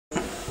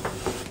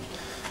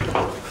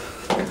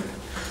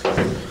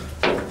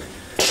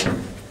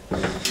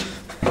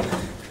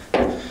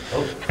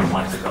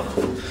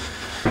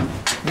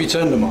you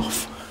turned them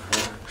off?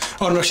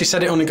 Yeah. Oh no, she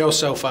said it only goes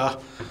so far.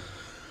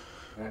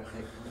 Right,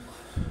 okay.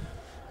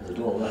 There's a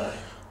door there.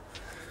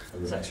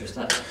 And there's extra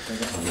steps.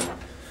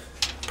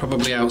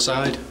 Probably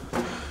outside.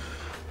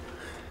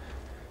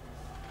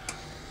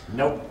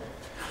 Nope.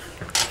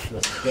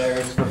 The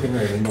scariest fucking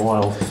room in the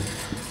world.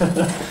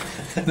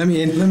 Let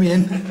me in, let me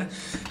in.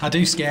 I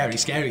do scary,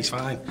 scary's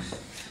fine.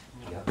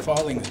 Yeah.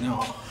 Falling's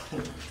not.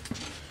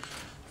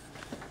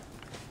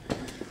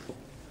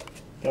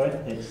 Go in,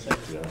 it's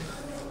sexy.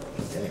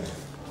 Okay.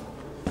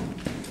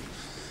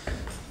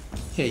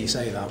 Yeah, you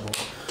say that, but...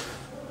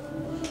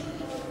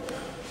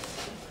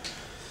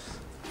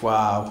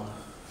 Wow.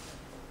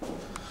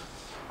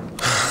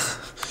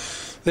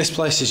 This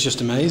place is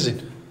just amazing.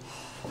 Can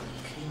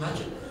you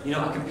imagine? You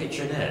know, I can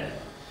picture in here,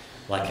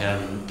 like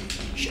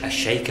a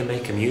shaker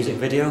make a music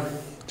video.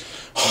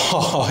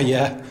 Oh,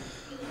 yeah.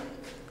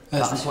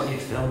 That's what you'd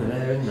film in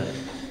here, isn't it?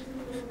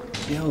 What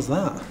the hell's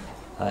that?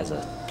 That is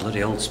a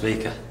bloody old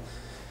speaker.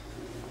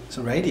 It's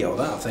a radio,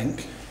 that, I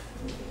think.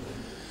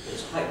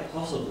 It's quite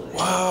possibly.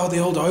 Wow, the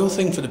old oil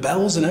thing for the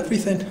bells and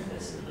everything.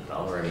 This isn't the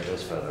bell ring, it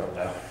goes further up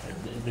now.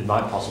 It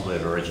might possibly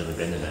have originally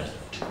been in it.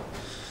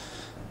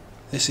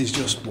 This is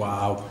just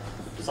wow.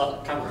 Does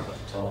that camera have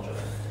a torch on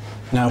it?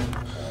 No.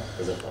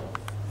 Does it?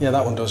 Yeah,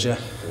 that one does, yeah.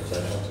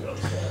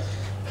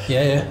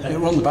 Yeah, it'll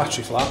run the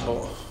battery flat,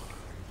 but...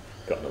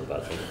 Got another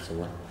battery in it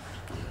somewhere.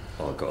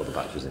 Oh, I've got other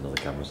batteries in other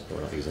cameras that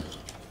we're not using.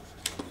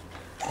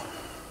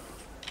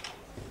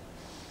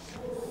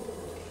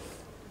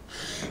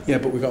 Yeah,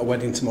 but we've got a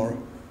wedding tomorrow.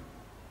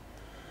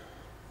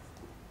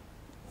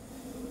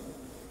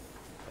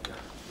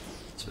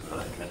 It's a bit fun,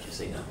 I can actually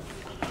see now.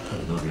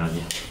 There's no behind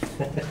you.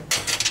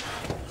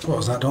 What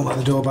was that? Don't let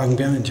the door bang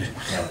behind you.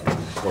 No,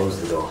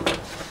 close the door.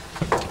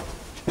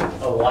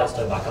 Oh, the lights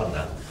turn back on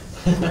now.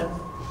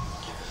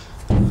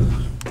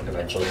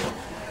 Eventually.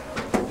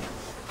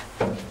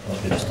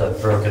 Must be just a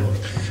broken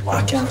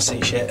light. I can't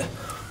see shit.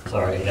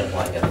 Sorry, you didn't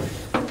like it.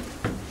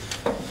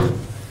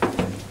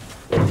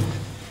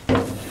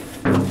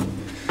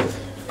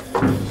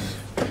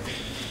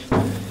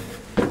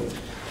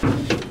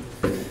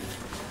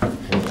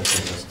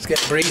 It's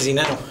getting breezy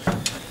now.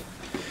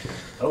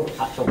 Oh,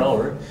 actual bell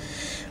room.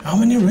 How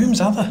many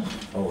rooms are there?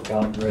 Oh, we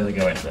can't really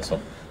go into this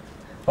one.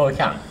 Oh, we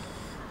can.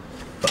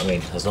 But I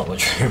mean, there's not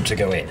much room to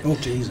go in. Oh,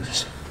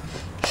 Jesus.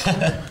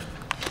 I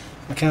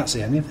can't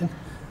see anything.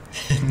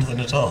 Nothing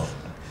at all.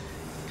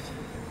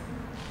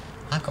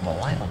 I've got my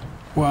light on.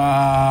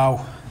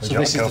 Wow. So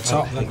this is the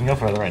top then? You can go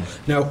further in.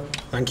 No,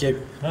 thank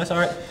you. No, it's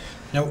alright.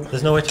 No.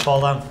 There's no way to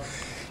fall down.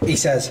 He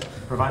says.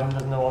 Providing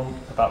there's no one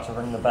about to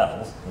ring the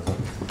bells, there's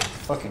a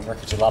fucking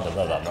rickety ladder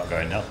there that I'm not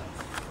going down.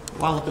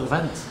 Wow, look at the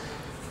vents.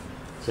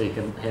 So you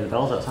can hear the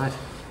bells outside.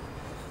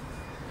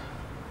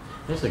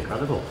 It's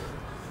incredible.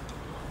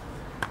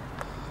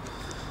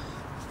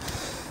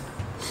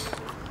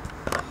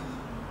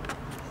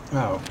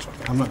 Oh,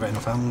 I'm not got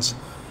enough hands.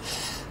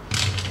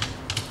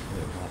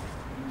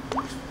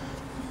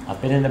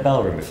 I've been in the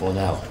bell room before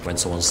now, when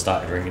someone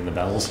started ringing the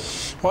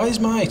bells. Why is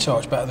my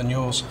torch better than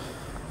yours?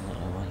 I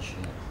don't know why shit.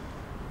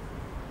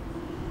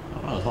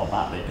 Oh, well, it's not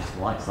that, it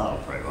lights that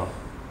up very well.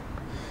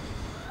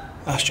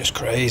 That's just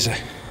crazy.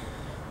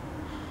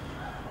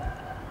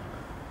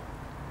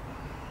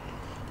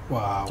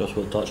 Wow. Just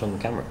put the torch on the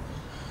camera.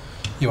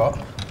 You what?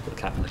 Put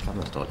the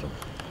camera's torch on.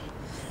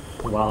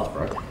 Wow, that's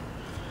bright.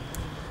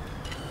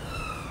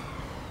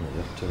 There you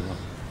go, turn it on.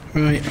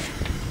 Right.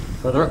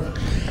 Further up.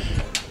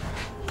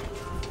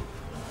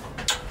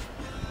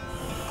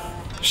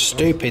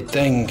 Stupid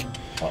thing.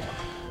 Oh.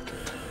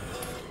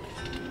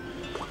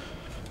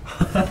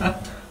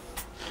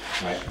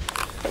 Right.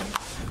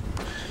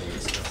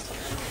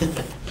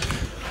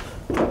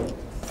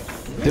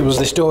 Was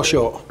this door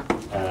shut?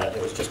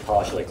 It was just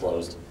partially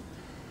closed.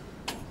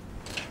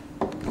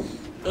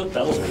 The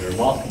bells are in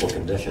remarkable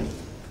condition.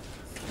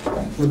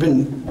 They've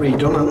been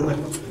redone, haven't they?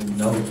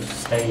 No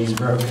stays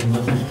broken.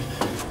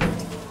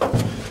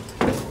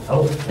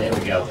 Oh, there we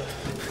go.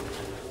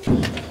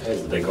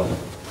 There's the big one.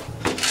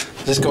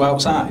 Does this go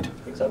outside? I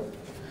think so.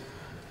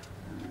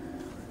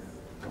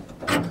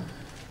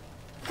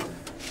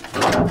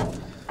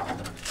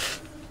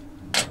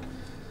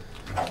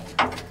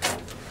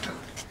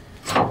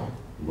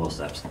 More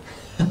steps.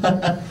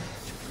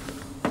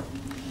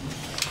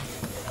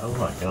 Oh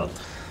my god.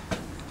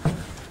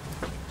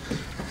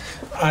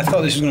 I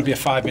thought this was going to be a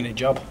 5-minute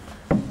job.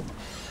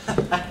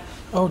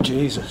 Oh,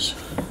 Jesus.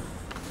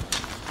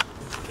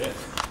 Yeah.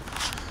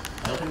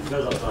 I don't think it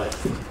goes outside.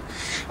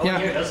 Oh, Yeah.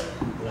 here it does.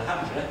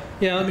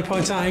 Yeah, let me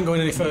point out, I ain't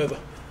going any further.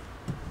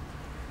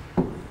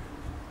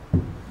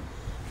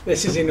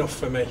 This is enough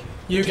for me.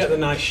 You get the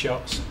nice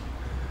shots.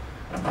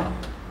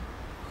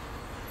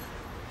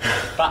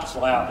 Bats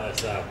fly out there,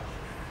 so.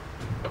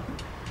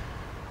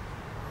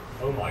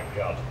 Oh my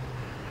god.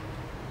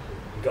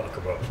 You've got to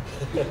come up.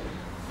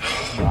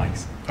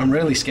 Nice. I'm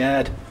really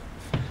scared.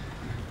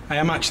 I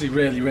am actually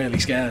really, really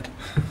scared.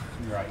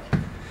 Right.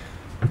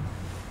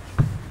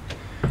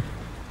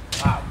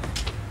 Wow.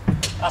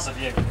 That's a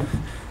view.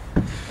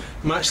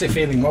 I'm actually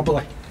feeling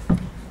wobbly.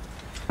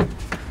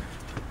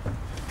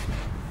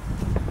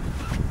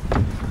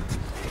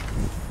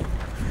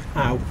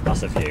 Ow.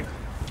 That's a view.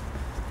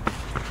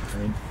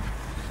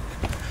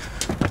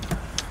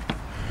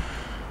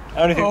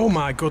 Oh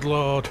my good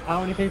lord.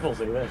 How many people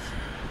see this?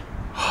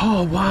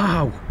 Oh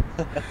wow.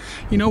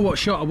 You know what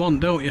shot I want,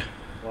 don't you?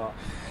 What?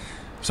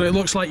 So it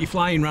looks like you're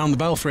flying round the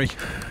belfry.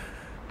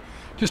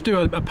 Just do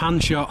a pan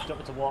shot. Do you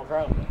want me to walk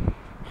around it?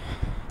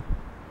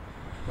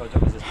 Or do you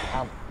want me to just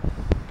pan?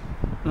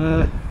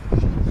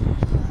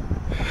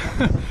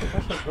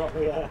 Got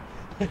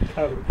the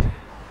coat.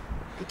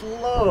 Good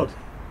lord!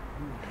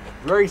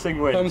 Racing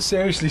wind. I'm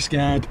seriously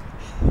scared.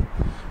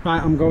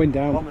 Right, I'm going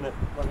down. 1 minute,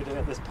 let me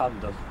get this pan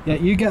done. Yeah,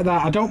 you get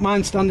that. I don't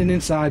mind standing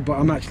inside, but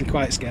I'm actually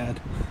quite scared.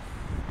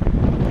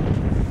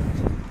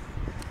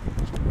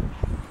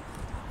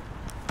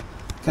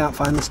 Can't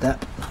find the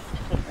step.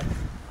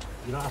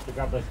 You don't have to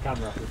grab this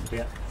camera to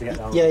get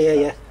down.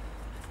 Yeah.